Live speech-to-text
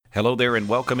Hello there and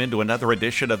welcome into another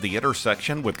edition of The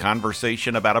Intersection with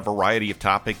conversation about a variety of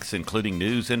topics including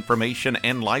news, information,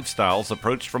 and lifestyles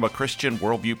approached from a Christian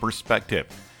worldview perspective.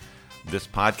 This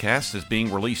podcast is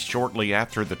being released shortly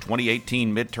after the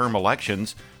 2018 midterm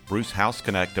elections. Bruce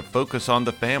Hausknecht of Focus on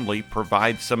the Family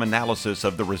provides some analysis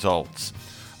of the results.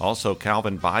 Also,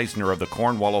 Calvin Beisner of the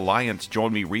Cornwall Alliance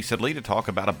joined me recently to talk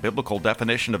about a biblical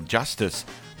definition of justice,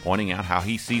 pointing out how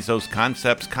he sees those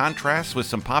concepts contrast with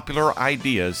some popular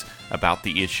ideas about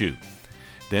the issue.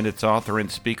 Then it's author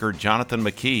and speaker Jonathan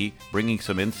McKee bringing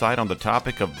some insight on the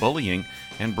topic of bullying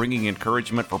and bringing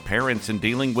encouragement for parents in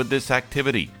dealing with this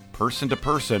activity, person to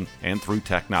person and through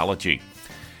technology.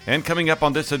 And coming up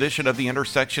on this edition of The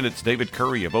Intersection, it's David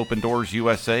Curry of Open Doors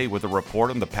USA with a report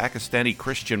on the Pakistani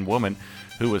Christian woman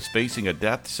who was facing a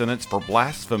death sentence for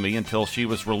blasphemy until she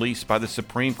was released by the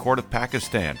Supreme Court of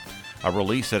Pakistan, a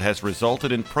release that has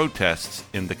resulted in protests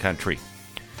in the country.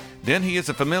 Then he is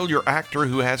a familiar actor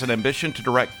who has an ambition to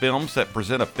direct films that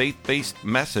present a faith-based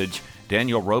message.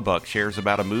 Daniel Roebuck shares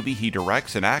about a movie he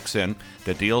directs and acts in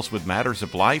that deals with matters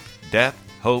of life, death,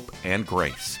 hope, and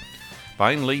grace.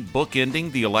 Finally,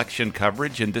 bookending the election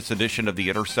coverage in this edition of The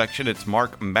Intersection, it's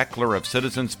Mark Meckler of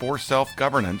Citizens for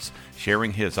Self-Governance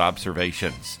sharing his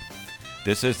observations.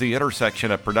 This is The Intersection,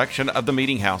 a production of The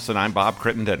Meeting House, and I'm Bob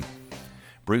Crittenden.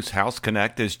 Bruce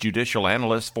Hausknecht is judicial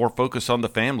analyst for Focus on the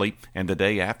Family, and the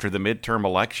day after the midterm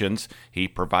elections, he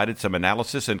provided some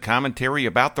analysis and commentary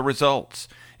about the results,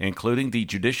 including the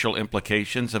judicial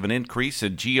implications of an increase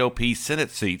in GOP Senate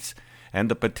seats and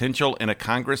the potential in a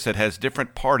Congress that has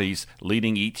different parties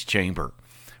leading each chamber.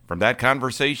 From that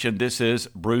conversation, this is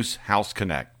Bruce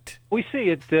Hausknecht. We see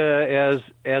it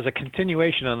as a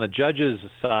continuation on the judges'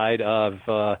 side of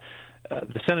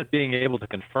the Senate being able to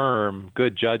confirm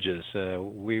good judges.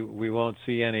 We won't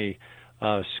see any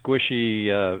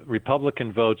squishy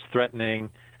Republican votes threatening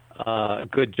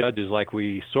good judges like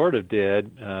we sort of did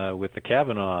with the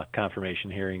Kavanaugh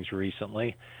confirmation hearings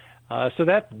recently. So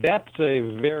that's a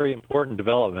very important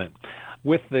development.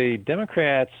 With the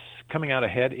Democrats coming out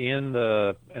ahead in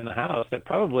the House, that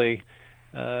probably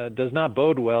does not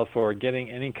bode well for getting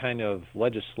any kind of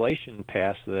legislation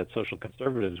passed that social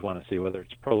conservatives want to see, whether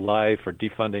it's pro-life or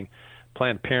defunding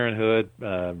Planned Parenthood,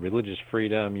 religious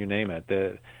freedom, you name it.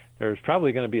 There's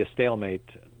probably going to be a stalemate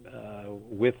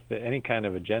with any kind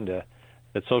of agenda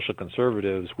that social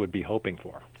conservatives would be hoping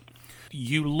for.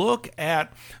 You look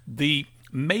at the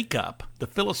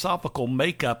philosophical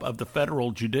makeup of the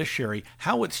federal judiciary,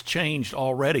 how it's changed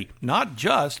already, not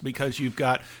just because you've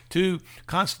got two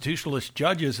constitutionalist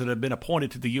judges that have been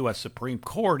appointed to the U.S. Supreme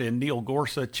Court in Neil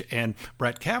Gorsuch and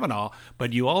Brett Kavanaugh,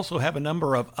 but you also have a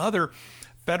number of other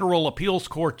federal appeals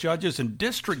court judges and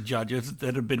district judges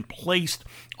that have been placed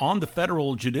on the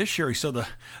federal judiciary. So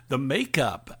the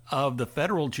makeup of the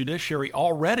federal judiciary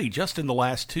already just in the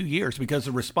last 2 years, because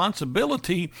the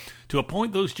responsibility to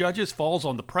appoint those judges falls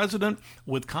on the president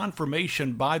with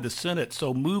confirmation by the Senate.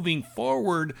 So moving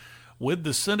forward with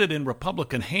the Senate in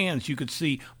Republican hands, you could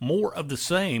see more of the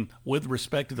same with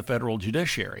respect to the federal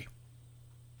judiciary.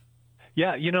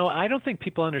 Yeah, I don't think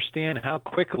people understand how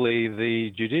quickly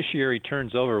the judiciary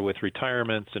turns over with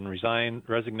retirements and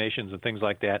resignations and things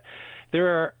like that.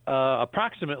 There are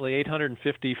approximately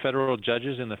 850 federal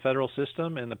judges in the federal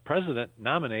system, and the president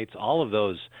nominates all of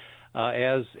those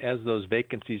as those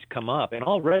vacancies come up. And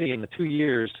already in the 2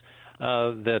 years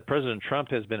that President Trump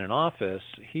has been in office,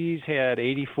 he's had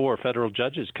 84 federal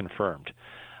judges confirmed.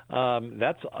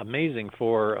 That's amazing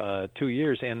for 2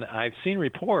 years. And I've seen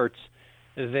reports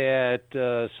that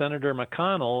Senator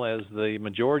McConnell, as the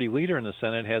majority leader in the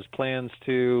Senate, has plans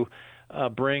to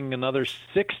bring another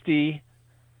 60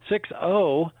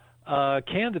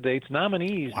 candidates,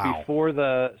 nominees, before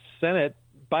the Senate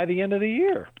by the end of the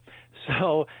year.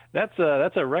 So that's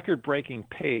a record-breaking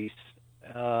pace,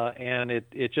 and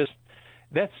it just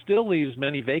that still leaves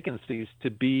many vacancies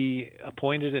to be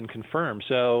appointed and confirmed.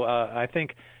 So I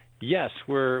think, yes,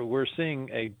 we're seeing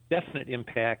a definite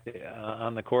impact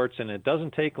on the courts, and it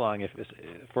doesn't take long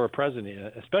for a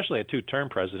president, especially a two-term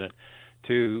president,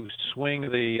 to swing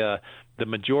the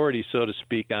majority, so to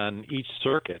speak, on each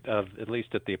circuit, at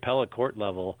least at the appellate court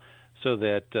level, so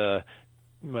that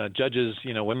judges,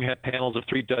 when you have panels of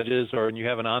 3 judges, or when you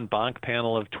have an en banc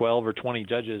panel of 12 or 20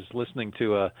 judges listening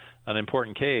to an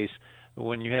important case,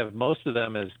 when you have most of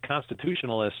them as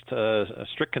constitutionalists,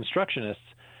 strict constructionists,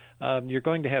 you're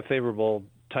going to have favorable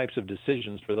types of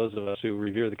decisions for those of us who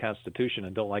revere the Constitution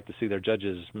and don't like to see their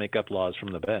judges make up laws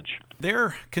from the bench.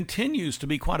 There continues to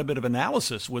be quite a bit of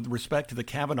analysis with respect to the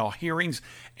Kavanaugh hearings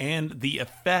and the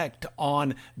effect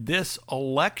on this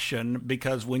election,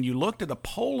 because when you looked at the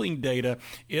polling data,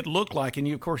 it looked like, and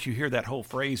of course you hear that whole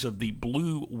phrase of the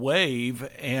blue wave,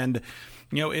 and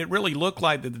it really looked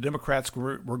like that the Democrats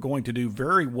were going to do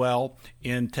very well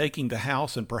in taking the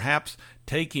House and perhaps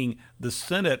taking the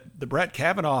Senate. The Brett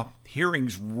Kavanaugh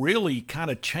hearings really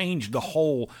kind of changed the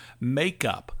whole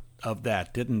makeup of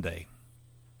that, didn't they?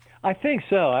 I think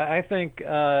so. I think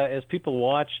as people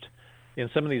watched in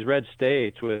some of these red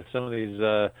states with some of these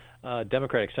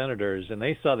Democratic senators, and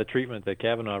they saw the treatment that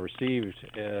Kavanaugh received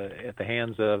at the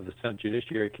hands of the Senate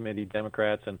Judiciary Committee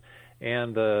Democrats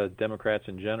and the Democrats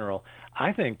in general,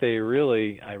 I think I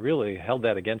really held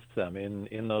that against them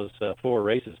in those 4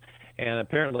 races. And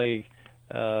apparently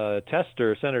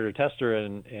Senator Tester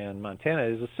in Montana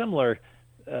is a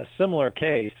similar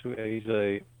case. He's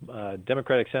a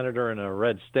Democratic senator in a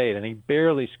red state, and he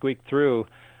barely squeaked through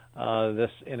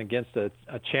this and against a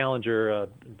challenger,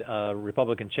 a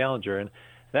Republican challenger, and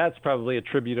that's probably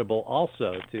attributable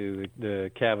also to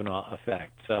the Kavanaugh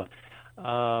effect. So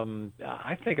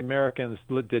I think Americans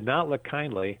did not look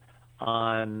kindly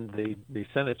on the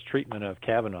Senate's treatment of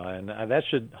Kavanaugh, and that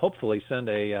should hopefully send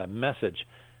a message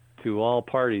to all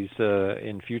parties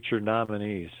in future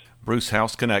nominees. Bruce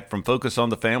Hausknecht from Focus on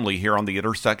the Family here on The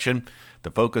Intersection.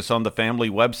 The Focus on the Family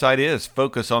website is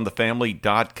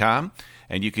focusonthefamily.com,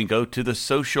 and you can go to the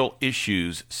social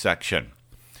issues section.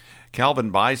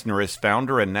 Calvin Beisner is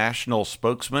founder and national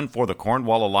spokesman for the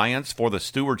Cornwall Alliance for the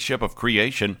Stewardship of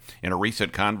Creation. In a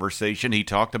recent conversation, he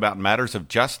talked about matters of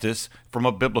justice from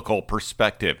a biblical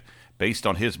perspective. Based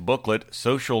on his booklet,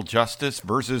 Social Justice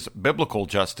versus Biblical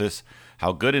Justice,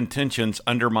 How Good Intentions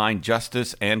Undermine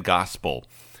Justice and Gospel.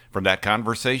 From that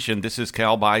conversation, this is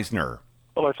Cal Beisner.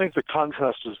 Well, I think the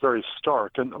contrast is very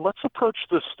stark, and let's approach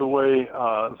this the way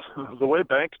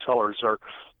bank tellers are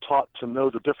taught to know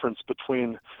the difference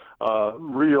between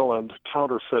real and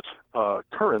counterfeit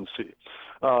currency.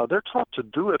 They're taught to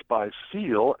do it by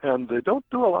feel, and they don't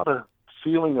do a lot of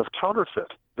feeling of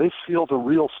counterfeit. They feel the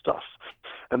real stuff,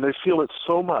 and they feel it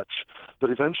so much that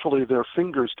eventually their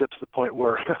fingers get to the point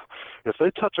where if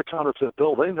they touch a counterfeit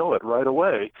bill, they know it right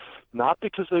away, not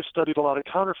because they've studied a lot of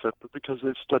counterfeit, but because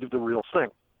they've studied the real thing.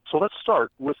 So let's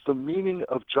start with the meaning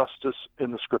of justice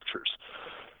in the Scriptures.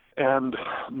 And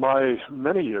my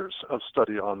many years of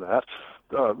study on that,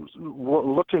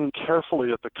 looking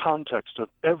carefully at the context of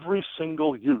every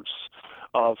single use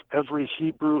of every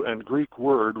Hebrew and Greek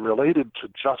word related to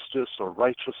justice or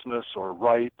righteousness or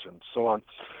right and so on,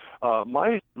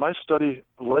 my study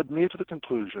led me to the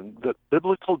conclusion that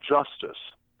biblical justice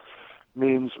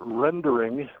means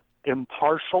rendering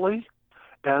impartially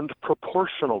and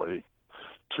proportionally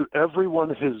to everyone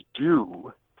his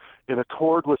due in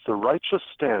accord with the righteous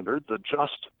standard, the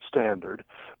just standard,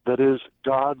 that is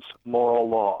God's moral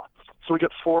law. So we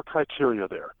get 4 criteria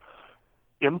there.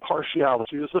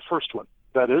 Impartiality is the first one.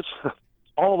 That is,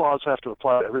 all laws have to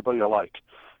apply to everybody alike.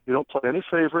 You don't play any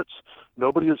favorites.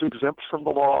 Nobody is exempt from the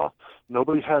law.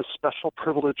 Nobody has special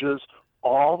privileges.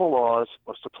 All the laws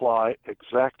must apply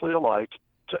exactly alike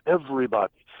to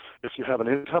everybody. If you have an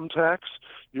income tax,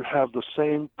 you have the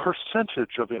same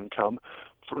percentage of income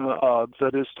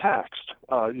that is taxed.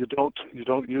 You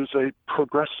don't use a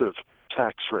progressive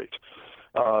tax rate.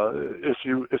 If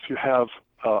you have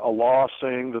a law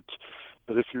saying that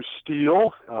if you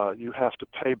steal, you have to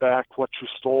pay back what you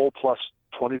stole plus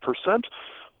 20%,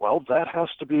 well, that has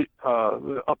to be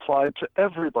applied to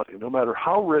everybody, no matter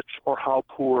how rich or how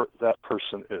poor that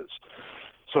person is.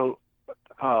 So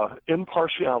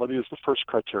impartiality is the first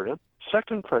criterion.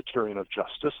 Second criterion of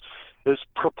justice is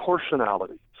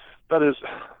proportionality. That is,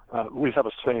 we have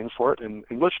a saying for it in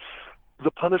English, the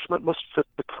punishment must fit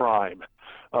the crime.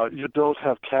 You don't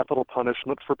have capital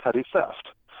punishment for petty theft,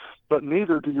 but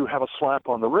neither do you have a slap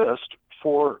on the wrist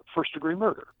for first-degree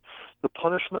murder. The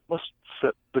punishment must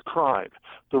fit the crime.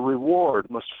 The reward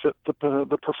must fit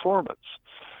the performance.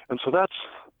 And so that's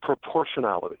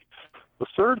proportionality. The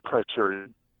third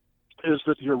criterion is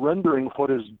that you're rendering what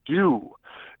is due.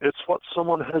 It's what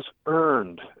someone has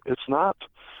earned. It's not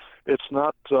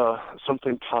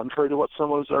something contrary to what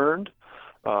someone has earned.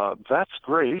 That's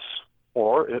grace,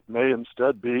 or it may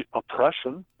instead be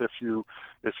oppression if you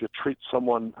treat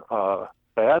someone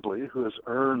badly who has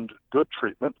earned good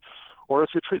treatment, or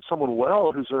if you treat someone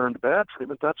well who's earned bad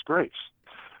treatment, that's grace.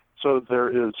 So there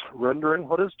is rendering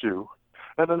what is due,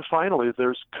 and then finally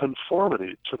there's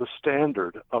conformity to the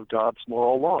standard of God's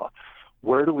moral law.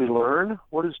 Where do we learn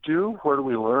what is due? Where do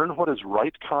we learn what is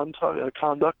right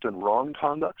conduct and wrong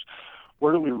conduct?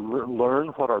 Where do we learn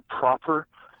what are proper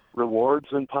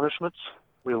rewards and punishments?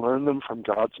 We learn them from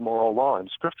God's moral law in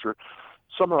Scripture,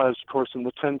 summarized, of course, in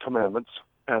the Ten Commandments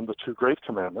and the two Great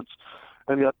Commandments.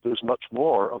 And yet there's much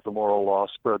more of the moral law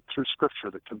spread through Scripture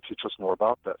that can teach us more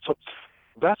about that. So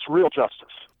that's real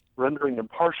justice, rendering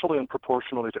impartially and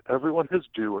proportionally to everyone his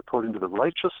due according to the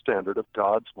righteous standard of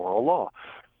God's moral law.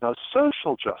 Now,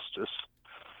 social justice,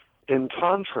 in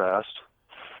contrast,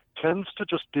 tends to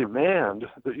just demand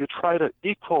that you try to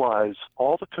equalize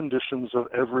all the conditions of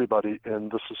everybody in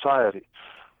the society.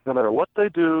 No matter what they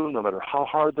do, no matter how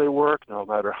hard they work, no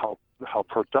matter how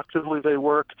productively they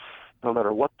work, no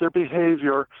matter what their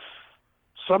behavior,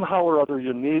 somehow or other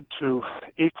you need to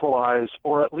equalize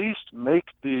or at least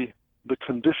make the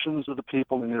conditions of the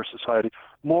people in your society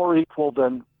more equal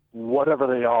than whatever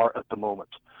they are at the moment.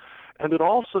 And it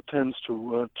also tends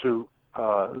to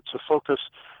focus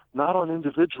not on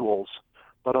individuals,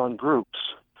 but on groups.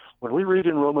 When we read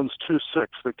in Romans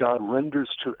 2:6 that God renders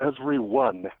to every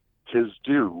one his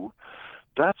due,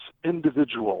 that's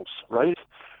individuals, right?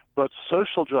 But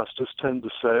social justice tends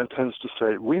to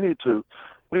say we need to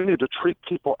treat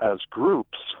people as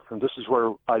groups, and this is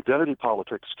where identity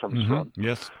politics comes from.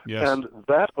 Yes. And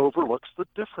that overlooks the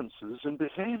differences in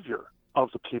behavior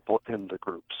of the people in the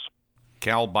groups.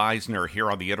 Cal Beisner here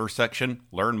on The Intersection.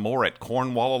 Learn more at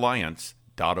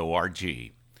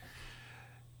cornwallalliance.org.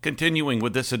 Continuing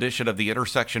with this edition of the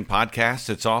Intersection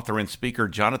podcast, it's author and speaker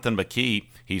Jonathan McKee.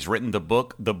 He's written the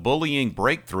book, The Bullying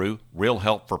Breakthrough, Real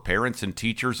Help for Parents and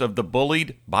Teachers of the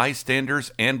Bullied,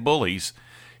 Bystanders, and Bullies.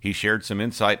 He shared some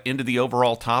insight into the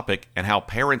overall topic and how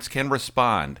parents can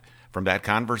respond. From that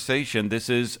conversation, this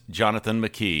is Jonathan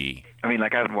McKee. I mean,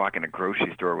 like I would walk in a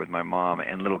grocery store with my mom,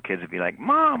 and little kids would be like,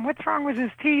 "Mom, what's wrong with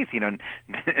his teeth?" You know,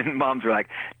 and moms were like,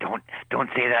 "Don't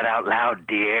say that out loud,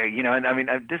 dear." You know, and I mean,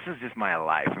 this is just my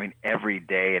life. I mean, every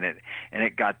day, and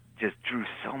it got just drew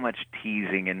so much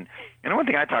teasing. And one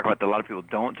thing I talk about that a lot of people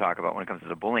don't talk about when it comes to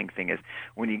the bullying thing is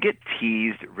when you get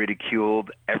teased,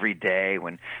 ridiculed every day,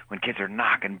 when kids are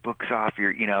knocking books off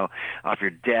your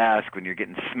desk, when you're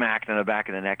getting smacked on the back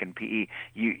of the neck in PE,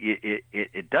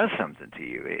 it does something to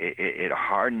you. It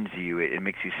hardens you. It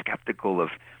makes you skeptical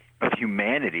of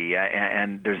humanity,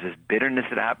 and there's this bitterness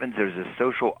that happens. There's this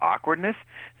social awkwardness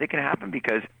that can happen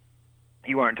because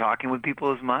you aren't talking with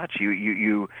people as much.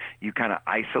 You kind of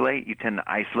isolate. You tend to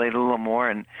isolate a little more,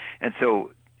 and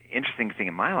so interesting thing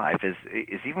in my life is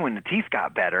even when the teeth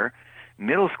got better,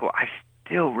 middle school, I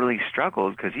still really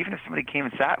struggled because even if somebody came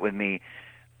and sat with me,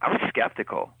 I was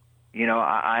skeptical. You know,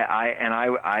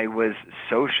 I was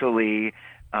socially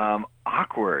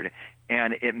awkward.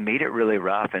 And it made it really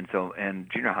rough, and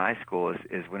junior high school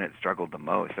is when it struggled the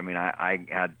most. I mean, I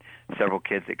had several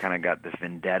kids that kind of got this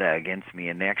vendetta against me,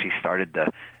 and they actually started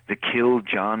the Kill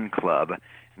John Club,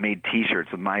 made T-shirts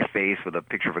with my face with a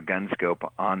picture of a gun scope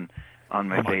on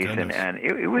my face, and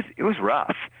it was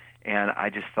rough, and I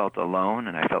just felt alone,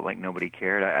 and I felt like nobody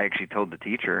cared. I actually told the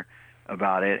teacher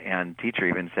about it, and teacher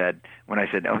even said, when I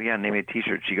said, "Oh yeah, and they made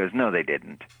T-shirts," she goes, "No, they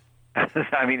didn't."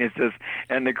 I mean, it's just,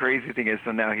 and the crazy thing is,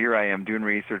 so now here I am doing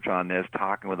research on this,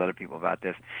 talking with other people about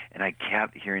this, and I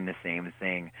kept hearing the same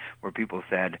thing where people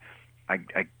said, I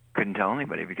couldn't tell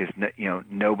anybody because,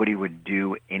 nobody would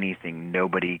do anything.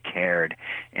 Nobody cared.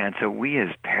 And so we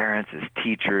as parents, as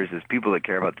teachers, as people that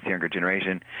care about this younger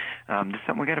generation, this is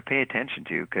something we got to pay attention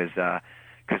to because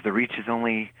the reach is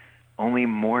only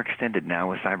more extended now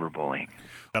with cyberbullying.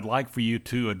 I'd like for you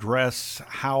to address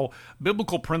how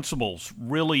biblical principles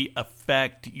really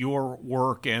affect your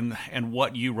work and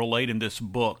what you relate in this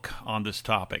book on this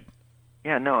topic.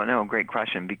 Yeah, no, great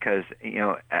question because,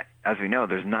 as we know,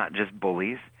 there's not just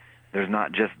bullies, there's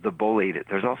not just the bullied,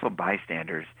 there's also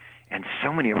bystanders. And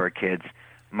so many of our kids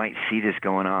might see this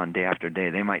going on day after day.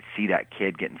 They might see that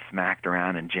kid getting smacked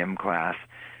around in gym class.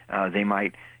 They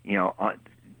might,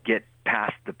 get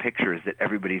past the pictures that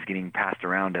everybody's getting passed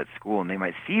around at school, and they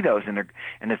might see those, and the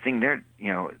thing they're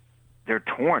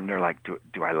torn. They're like,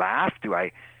 do I laugh? Do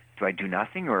I do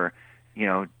nothing, or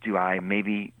do I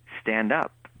maybe stand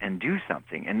up and do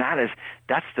something? And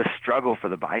that's the struggle for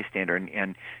the bystander.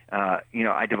 And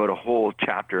I devote a whole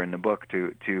chapter in the book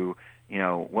to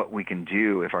what we can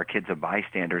do if our kids are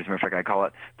bystanders. As a matter of fact, I call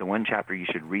it the one chapter you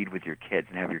should read with your kids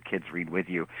and have your kids read with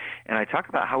you. And I talk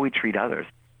about how we treat others.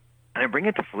 And I bring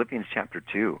it to Philippians chapter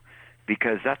 2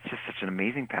 because that's just such an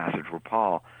amazing passage where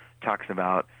Paul talks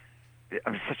about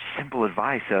such simple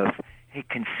advice of, hey,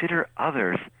 consider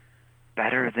others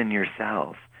better than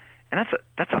yourselves. And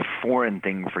that's a foreign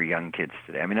thing for young kids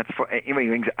today. I mean, I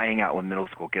hang out with middle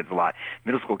school kids a lot.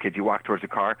 Middle school kids, you walk towards a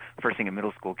car, first thing a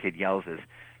middle school kid yells is,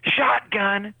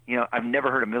 "Shotgun!" I've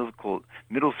never heard a middle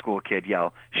school kid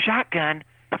yell, "Shotgun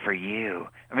for you."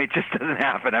 I mean, it just doesn't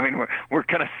happen. I mean, we're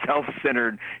kind of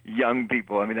self-centered young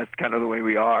people. I mean, that's kind of the way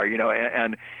we are,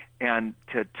 and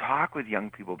to talk with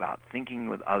young people about thinking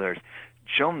with others,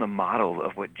 show them the model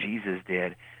of what Jesus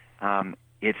did,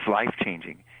 it's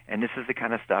life-changing. And this is the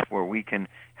kind of stuff where we can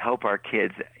help our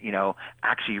kids,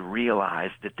 actually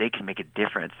realize that they can make a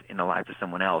difference in the lives of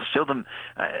someone else. Show them,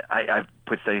 I've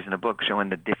put studies in the book showing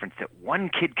the difference that one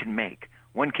kid can make.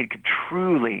 One kid could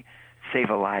truly save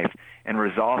a life, and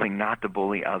resolving not to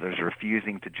bully others,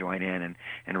 refusing to join in,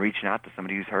 and reaching out to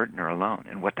somebody who's hurting or alone,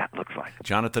 and what that looks like.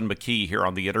 Jonathan McKee here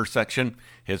on The Intersection.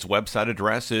 His website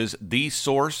address is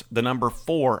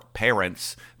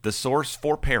thesource4parents,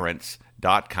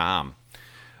 thesource4parents.com.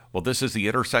 Well, this is The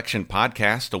Intersection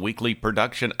Podcast, a weekly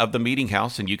production of The Meeting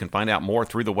House, and you can find out more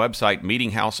through the website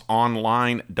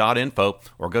meetinghouseonline.info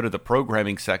or go to the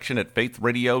programming section at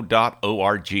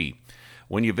faithradio.org.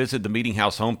 When you visit the Meeting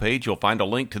House homepage, you'll find a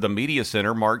link to the Media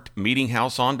Center marked Meeting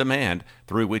House On Demand,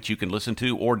 through which you can listen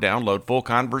to or download full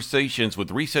conversations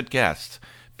with recent guests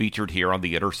featured here on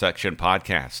The Intersection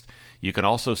Podcast. You can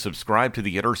also subscribe to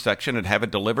The Intersection and have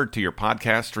it delivered to your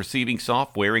podcast receiving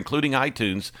software, including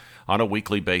iTunes, on a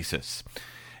weekly basis.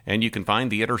 And you can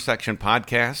find The Intersection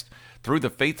Podcast through the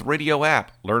Faith Radio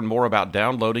app. Learn more about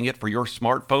downloading it for your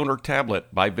smartphone or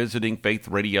tablet by visiting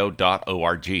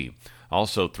faithradio.org.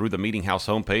 Also, through the Meeting House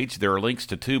homepage, there are links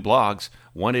to 2 blogs.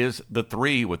 One is The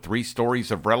Three, with 3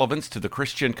 stories of relevance to the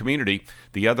Christian community.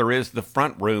 The other is The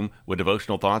Front Room, with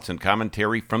devotional thoughts and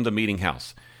commentary from the Meeting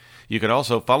House. You can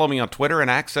also follow me on Twitter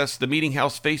and access the Meeting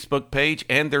House Facebook page,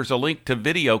 and there's a link to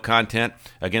video content.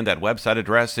 Again, that website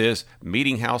address is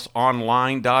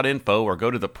meetinghouseonline.info, or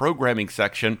go to the programming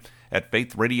section at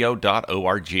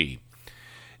faithradio.org.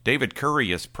 David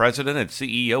Curry is president and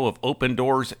CEO of Open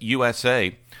Doors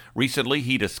USA. Recently,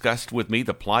 he discussed with me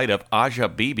the plight of Asia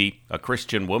Bibi, a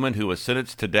Christian woman who was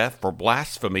sentenced to death for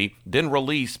blasphemy, then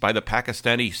released by the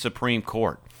Pakistani Supreme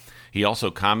Court. He also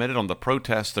commented on the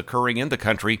protests occurring in the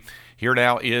country. Here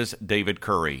now is David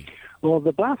Curry. Well,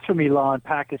 the blasphemy law in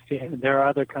Pakistan, and there are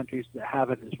other countries that have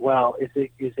it as well, is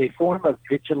a form of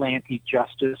vigilante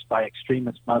justice by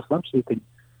extremist Muslims who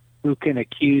can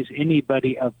accuse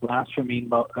anybody of blasphemy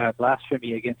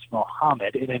against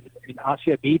Muhammad. In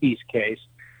Asia Bibi's case,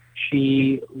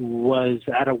 she was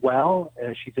at a well.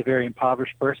 She's a very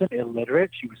impoverished person,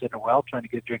 illiterate. She was at a well trying to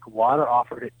get a drink of water,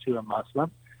 offered it to a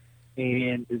Muslim,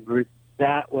 and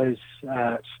that was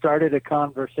started a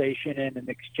conversation and an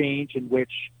exchange in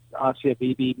which Asia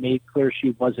Bibi made clear she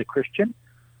was a Christian,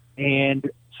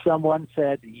 and someone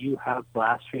said, "You have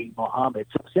blasphemed Muhammad."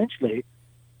 So essentially,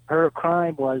 her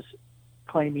crime was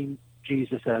claiming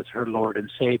Jesus as her Lord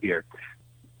and Savior.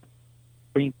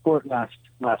 Supreme Court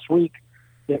last week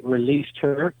that released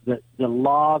her. The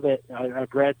law that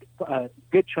I've read a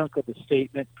good chunk of the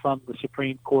statement from the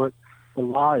Supreme Court. The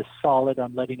law is solid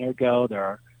on letting her go. There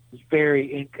are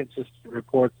very inconsistent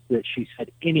reports that she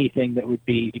said anything that would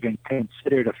be even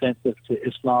considered offensive to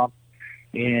Islam,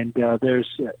 and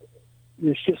there's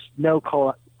just no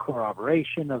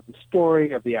corroboration of the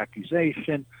story, of the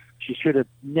accusation. She should have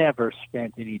never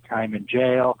spent any time in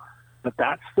jail. But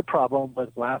that's the problem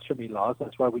with blasphemy laws.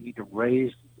 That's why we need to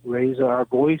raise our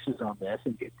voices on this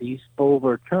and get these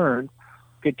overturned,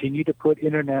 continue to put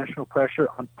international pressure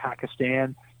on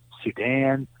Pakistan,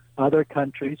 Sudan, other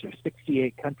countries. There's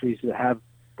 68 countries that have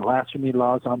blasphemy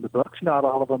laws on the books. Not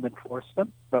all of them enforce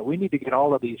them, but we need to get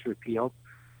all of these repealed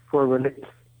for relief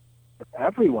for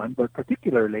everyone, but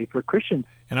particularly for Christians.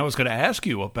 And I was going to ask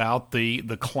you about the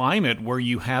climate where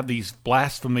you have these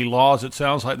blasphemy laws. It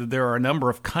sounds like that there are a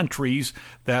number of countries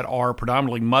that are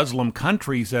predominantly Muslim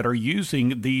countries that are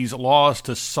using these laws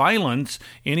to silence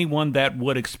anyone that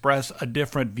would express a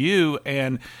different view.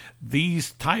 And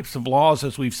these types of laws,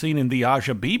 as we've seen in the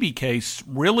Asia Bibi case,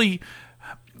 really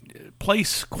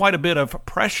place quite a bit of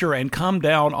pressure and come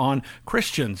down on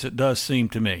Christians, it does seem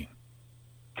to me.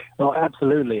 Well,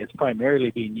 absolutely. It's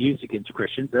primarily being used against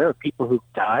Christians. There are people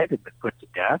who've died and been put to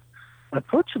death.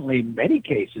 Unfortunately, in many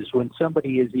cases, when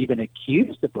somebody is even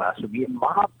accused of blasphemy,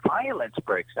 mob violence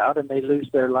breaks out and they lose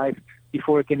their life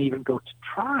before it can even go to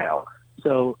trial.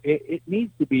 So it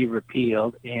needs to be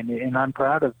repealed, and I'm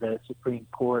proud of the Supreme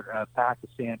Court of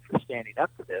Pakistan for standing up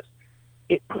to this.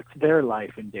 It puts their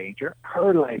life in danger.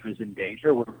 Her life is in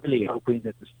danger. We're really hoping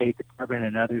that the State Department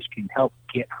and others can help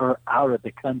get her out of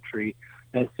the country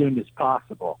as soon as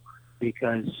possible,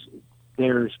 because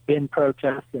there's been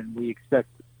protests and we expect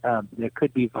there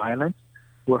could be violence.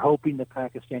 We're hoping the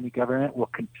Pakistani government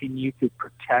will continue to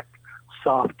protect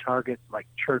soft targets like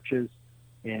churches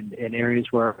and areas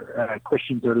where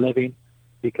Christians are living,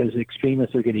 because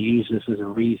extremists are going to use this as a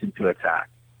reason to attack.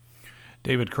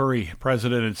 David Curry,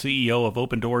 President and CEO of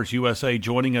Open Doors USA,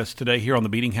 joining us today here on the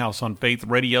Meeting House on Faith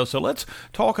Radio. So let's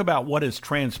talk about what has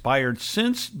transpired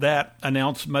since that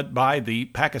announcement by the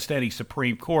Pakistani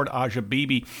Supreme Court. Asia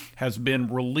Bibi has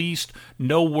been released.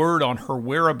 No word on her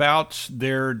whereabouts.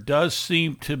 There does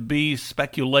seem to be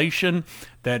speculation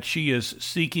that she is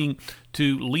seeking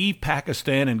to leave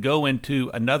Pakistan and go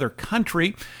into another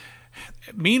country.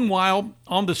 Meanwhile,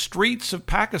 on the streets of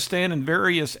Pakistan in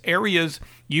various areas,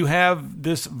 you have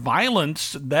this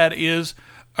violence that is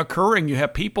occurring. You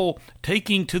have people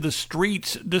taking to the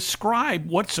streets. Describe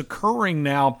what's occurring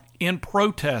now in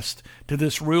protest to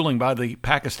this ruling by the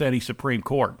Pakistani Supreme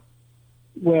Court.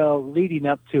 Well, leading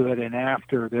up to it and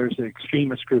after, there's an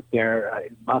extremist group there,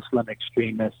 Muslim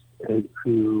extremists,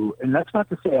 who, and that's not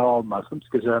to say all Muslims,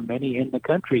 because there are many in the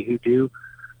country who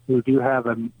do have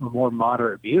a more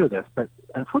moderate view of this, but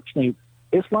unfortunately,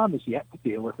 Islam is yet to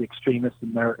deal with extremists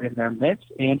in their midst,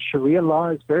 and Sharia law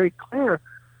is very clear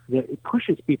that it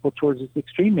pushes people towards this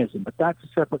extremism. But that's a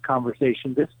separate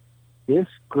conversation. This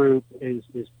group is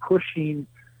pushing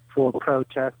for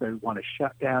protest. They want to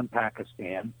shut down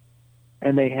Pakistan,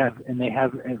 and they have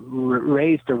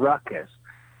raised a ruckus.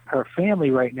 Her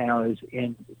family right now is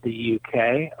in the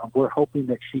UK. We're hoping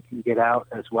that she can get out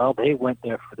as well. They went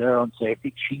there for their own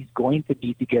safety. She's going to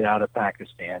need to get out of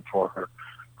Pakistan for her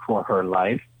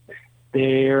life.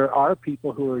 There are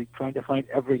people who are trying to find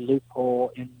every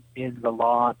loophole in the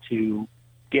law to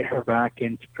get her back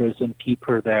into prison, keep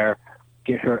her there,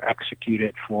 get her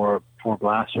executed for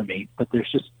blasphemy. But there's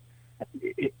just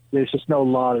no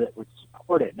law that would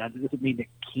support it. Now, that doesn't mean it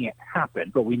can't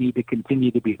happen, but we need to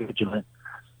continue to be vigilant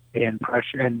and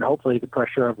pressure, and hopefully the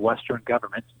pressure of Western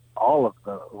governments, all of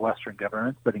the Western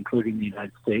governments, but including the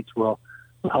United States, will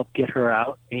help get her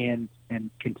out and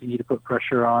continue to put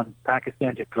pressure on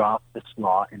Pakistan to drop this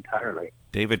law entirely.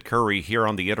 David Curry here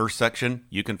on The Intersection.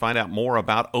 You can find out more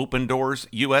about Open Doors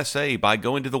USA by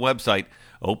going to the website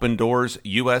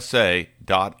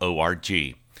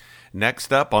opendoorusa.org.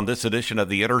 Next up on this edition of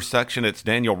The Intersection, it's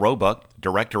Daniel Roebuck,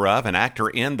 director of and actor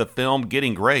in the film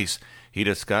Getting Grace. He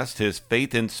discussed his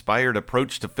faith-inspired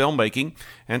approach to filmmaking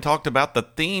and talked about the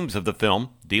themes of the film,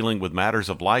 dealing with matters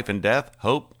of life and death,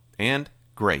 hope, and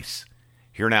grace.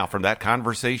 Here now from that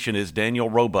conversation is Daniel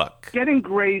Roebuck. Getting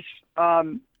Grace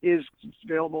is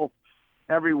available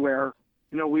everywhere.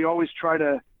 You know, we always try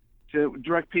to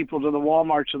direct people to the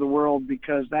Walmarts of the world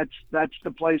because that's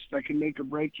the place that can make or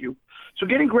break you. So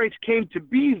Getting Grace came to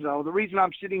be, though. The reason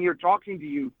I'm sitting here talking to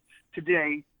you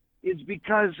today is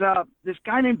because this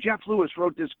guy named Jeff Lewis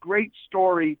wrote this great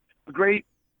story, a great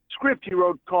script he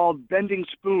wrote called Bending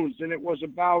Spoons, and it was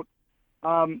about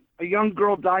a young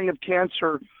girl dying of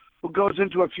cancer who goes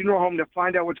into a funeral home to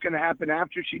find out what's going to happen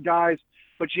after she dies,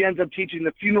 but she ends up teaching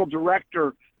the funeral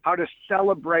director how to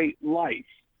celebrate life.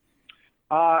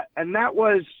 And that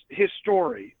was his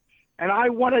story. And I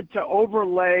wanted to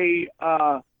overlay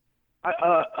a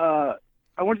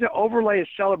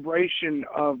celebration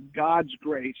of God's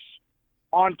grace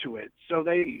onto it. So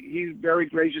he very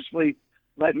graciously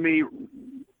let me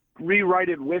rewrite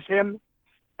it with him,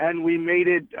 and we made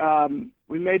it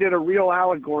a real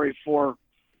allegory for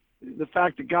the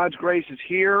fact that God's grace is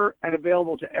here and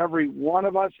available to every one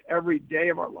of us every day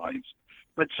of our lives.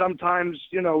 But sometimes,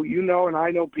 and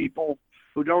I know people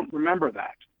who don't remember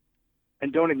that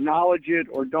and don't acknowledge it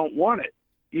or don't want it,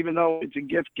 even though it's a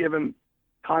gift given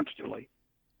constantly.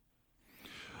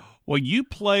 Well, you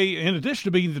play, in addition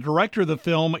to being the director of the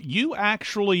film, you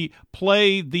actually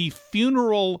play the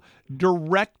funeral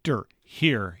director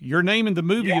here. Your name in the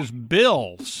movie is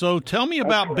Bill. So tell me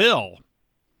about Bill.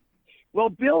 Well,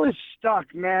 Bill is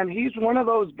stuck, man. He's one of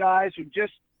those guys who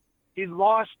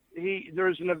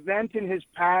there's an event in his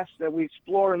past that we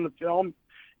explore in the film,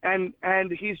 and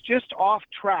he's just off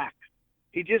track.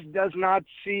 He just does not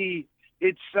see.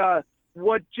 It's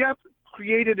what Jeff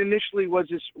created initially was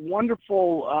this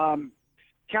wonderful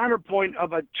counterpoint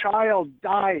of a child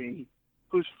dying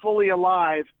who's fully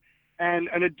alive and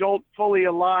an adult fully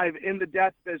alive in the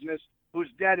death business who's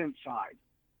dead inside.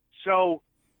 So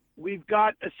we've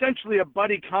got essentially a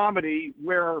buddy comedy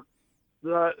where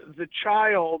the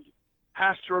child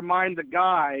has to remind the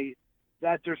guy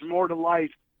that there's more to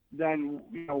life than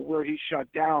where he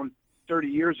shut down 30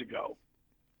 years ago.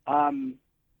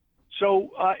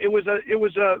 So it was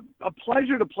a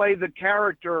pleasure to play the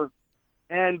character,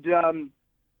 and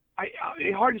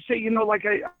hard to say,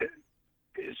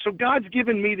 so God's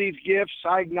given me these gifts.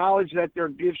 I acknowledge that they're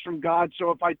gifts from God.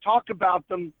 So if I talk about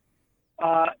them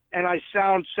and I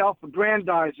sound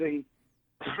self-aggrandizing,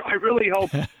 I really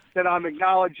hope that I'm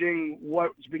acknowledging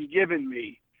what's been given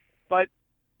me. But,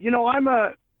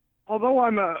 although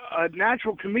I'm a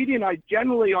natural comedian, I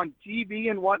generally on TV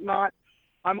and whatnot,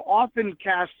 I'm often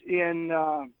cast in,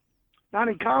 not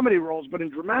in comedy roles, but in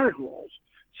dramatic roles.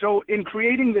 So in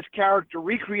creating this character,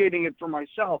 recreating it for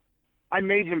myself, I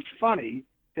made him funny,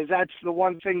 because that's the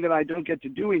one thing that I don't get to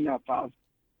do enough of.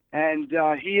 And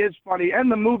he is funny.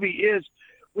 And the movie is,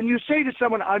 when you say to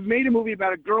someone, I've made a movie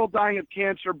about a girl dying of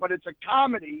cancer, but it's a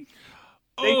comedy,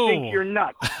 they think you're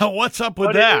nuts. What's up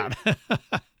with that?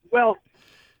 Well,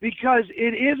 because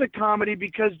it is a comedy,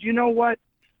 because you know what?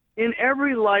 In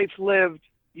every life lived,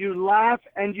 you laugh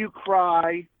and you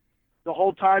cry the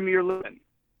whole time you're living.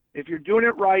 If you're doing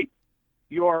it right,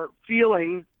 you're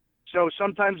feeling. So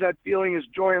sometimes that feeling is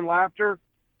joy and laughter,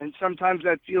 and sometimes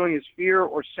that feeling is fear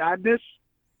or sadness.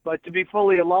 But to be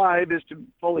fully alive is to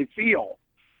fully feel.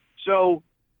 So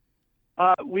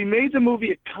we made the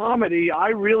movie a comedy. I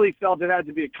really felt it had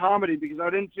to be a comedy because I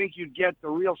didn't think you'd get the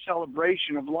real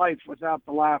celebration of life without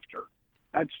the laughter.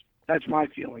 That's my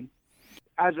feeling.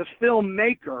 As a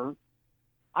filmmaker,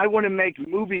 I want to make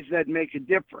movies that make a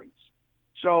difference.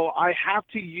 So I have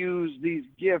to use these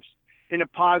gifts in a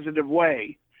positive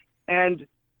way. And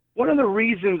one of the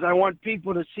reasons I want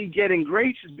people to see Getting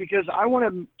Grace is because I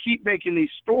want to keep making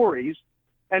these stories.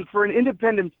 And for an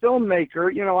independent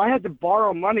filmmaker, I had to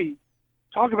borrow money.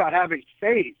 Talk about having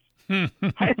faith. I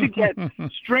had to get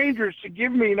strangers to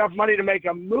give me enough money to make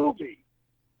a movie.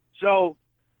 So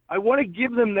I want to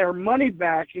give them their money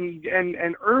back and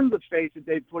earn the faith that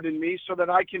they put in me so that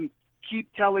I can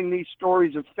keep telling these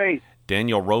stories of faith.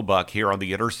 Daniel Roebuck here on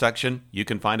The Intersection. You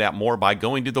can find out more by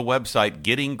going to the website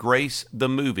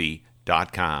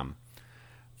gettinggracethemovie.com.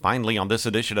 Finally, on this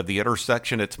edition of The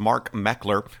Intersection, it's Mark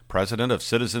Meckler, president of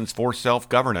Citizens for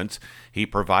Self-Governance. He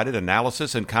provided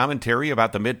analysis and commentary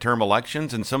about the midterm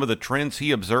elections and some of the trends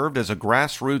he observed as a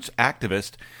grassroots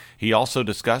activist. He also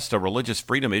discussed a religious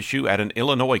freedom issue at an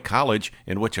Illinois college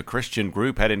in which a Christian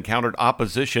group had encountered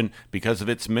opposition because of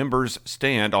its members'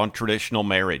 stand on traditional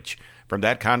marriage. From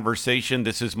that conversation,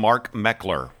 this is Mark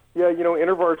Meckler. Yeah,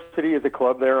 InterVarsity is a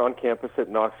club there on campus at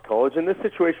Knox College, and this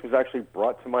situation was actually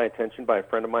brought to my attention by a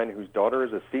friend of mine whose daughter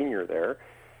is a senior there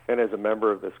and is a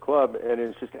member of this club, and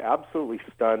is just absolutely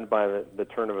stunned by the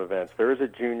turn of events. There is a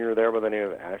junior there by the name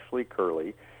of Ashley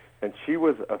Curley, and she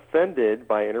was offended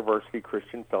by InterVarsity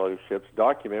Christian Fellowship's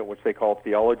document, which they call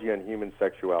Theology on Human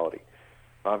Sexuality.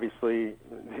 Obviously,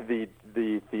 the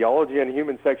theology on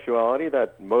human sexuality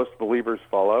that most believers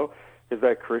follow is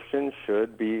that Christians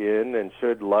should be in and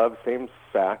should love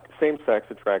same-sex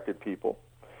attracted people.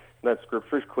 And that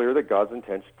Scripture is clear that God's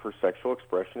intention for sexual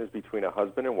expression is between a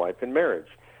husband and wife in marriage.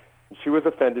 And she was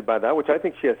offended by that, which I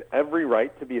think she has every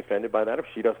right to be offended by that. If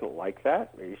she doesn't like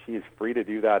that, she is free to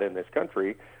do that in this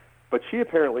country. But she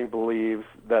apparently believes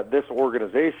that this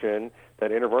organization,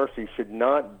 that InterVarsity, should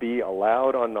not be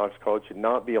allowed on Knox College, should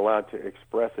not be allowed to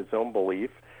express its own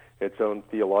belief, its own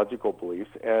theological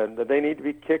beliefs, and that they need to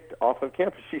be kicked off of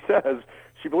campus. She says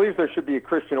she believes there should be a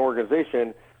Christian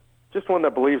organization, just one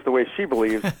that believes the way she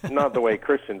believes, not the way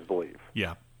Christians believe.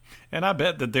 Yeah. And I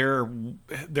bet that there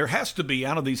has to be,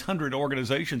 out of these 100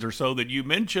 organizations or so that you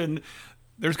mentioned,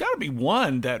 there's got to be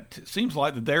one that seems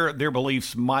like that their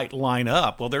beliefs might line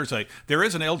up. Well, there is an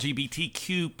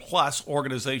LGBTQ plus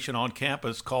organization on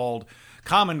campus called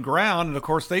Common Ground, and of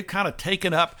course they've kind of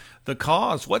taken up the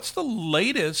cause. What's the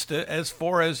latest as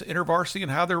far as InterVarsity and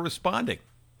how they're responding?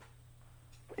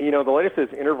 The latest is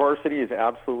InterVarsity is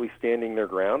absolutely standing their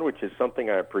ground, which is something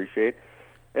I appreciate.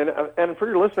 And for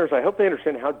your listeners, I hope they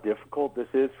understand how difficult this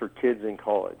is for kids in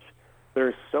college.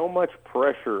 There's so much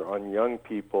pressure on young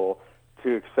people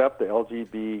to accept the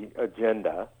LGBT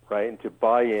agenda, right, and to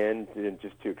buy in and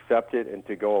just to accept it and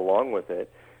to go along with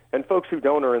it. And folks who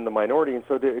don't are in the minority. And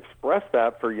so to express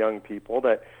that for young people,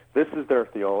 that this is their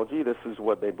theology, this is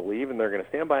what they believe, and they're going to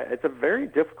stand by it, it's a very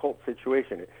difficult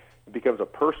situation. It becomes a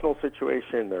personal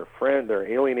situation.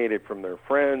 They're alienated from their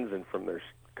friends and from their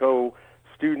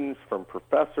co-students, from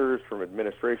professors, from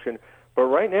administration. But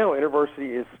right now,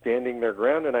 InterVarsity is standing their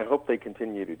ground, and I hope they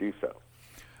continue to do so.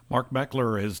 Mark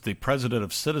Meckler is the president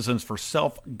of Citizens for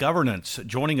Self-Governance,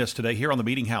 joining us today here on the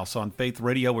Meeting House on Faith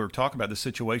Radio. We were talking about the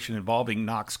situation involving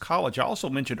Knox College. I also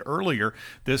mentioned earlier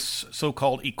this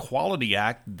so-called Equality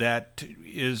Act that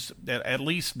is at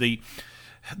least the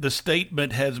the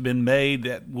statement has been made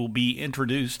that will be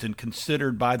introduced and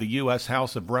considered by the U.S.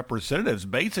 House of Representatives.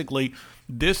 Basically,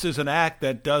 this is an act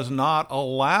that does not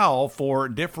allow for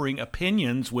differing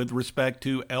opinions with respect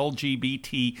to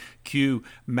LGBTQ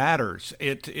matters.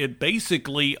 It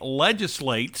basically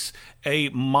legislates a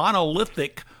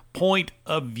monolithic point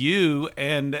of view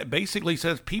and basically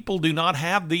says people do not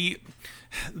have the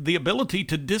ability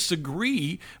to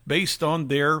disagree based on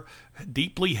their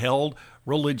deeply held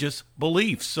religious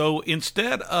beliefs. So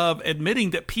instead of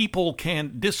admitting that people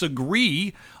can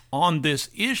disagree on this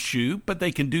issue, but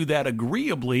they can do that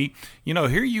agreeably,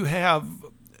 here you have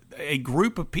a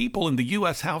group of people in the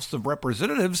U.S. House of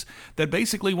Representatives that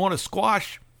basically want to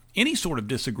squash any sort of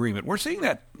disagreement. We're seeing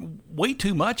that way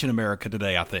too much in America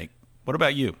today, I think. What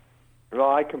about you?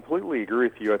 Well, I completely agree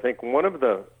with you. I think one of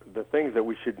the things that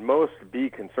we should most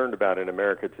be concerned about in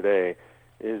America today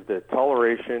is the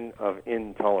toleration of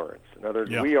intolerance. In other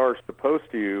words, we are supposed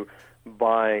to,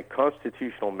 by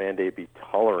constitutional mandate, be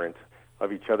tolerant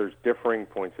of each other's differing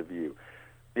points of view.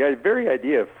 The very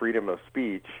idea of freedom of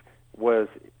speech was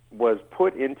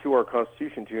put into our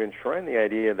Constitution to enshrine the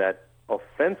idea that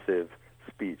offensive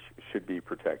speech should be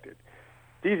protected.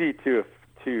 It's easy to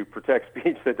protect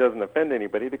speech that doesn't offend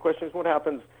anybody. The question is, what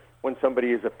happens when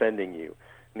somebody is offending you?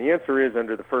 And the answer is,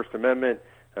 under the First Amendment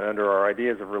and under our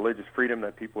ideas of religious freedom,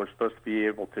 that people are supposed to be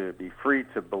able to be free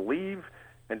to believe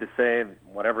and to say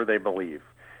whatever they believe.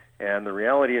 And the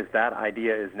reality is that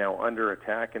idea is now under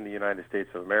attack in the United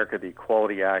States of America. The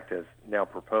Equality Act is now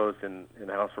proposed in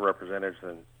the House of Representatives,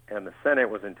 and the Senate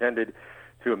was intended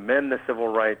to amend the Civil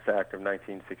Rights Act of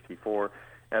 1964.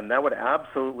 And that would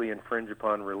absolutely infringe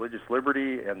upon religious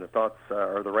liberty and the thoughts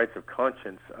or the rights of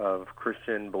conscience of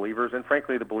Christian believers and,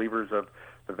 frankly, the believers of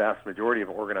the vast majority of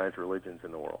organized religions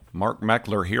in the world. Mark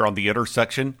Meckler here on The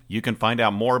Intersection. You can find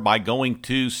out more by going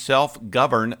to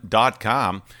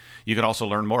selfgovern.com. You can also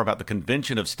learn more about the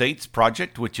Convention of States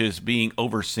project, which is being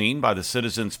overseen by the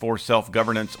Citizens for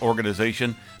Self-Governance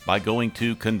organization, by going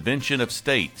to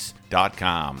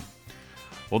conventionofstates.com.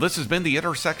 Well, this has been the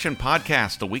Intersection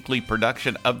Podcast, a weekly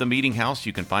production of the Meeting House.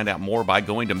 You can find out more by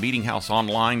going to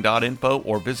meetinghouseonline.info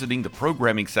or visiting the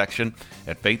programming section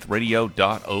at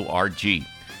faithradio.org.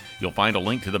 You'll find a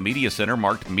link to the Media Center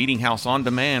marked Meeting House On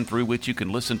Demand, through which you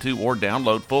can listen to or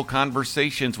download full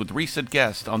conversations with recent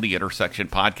guests on the Intersection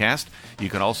Podcast. You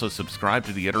can also subscribe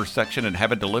to the Intersection and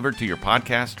have it delivered to your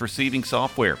podcast receiving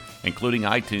software, including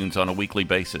iTunes, on a weekly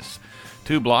basis.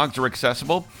 2 blogs are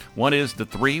accessible. One is The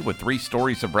Three, with 3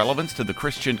 stories of relevance to the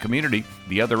Christian community.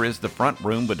 The other is The Front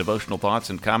Room, with devotional thoughts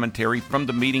and commentary from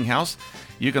the Meeting House.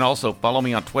 You can also follow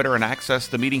me on Twitter and access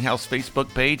the Meeting House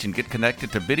Facebook page and get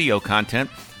connected to video content.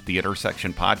 The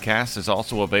Intersection Podcast is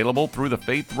also available through the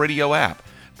Faith Radio app.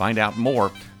 Find out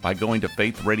more by going to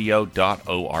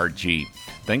faithradio.org.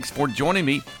 Thanks for joining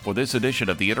me for this edition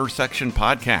of the Intersection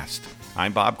Podcast.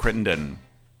 I'm Bob Crittenden.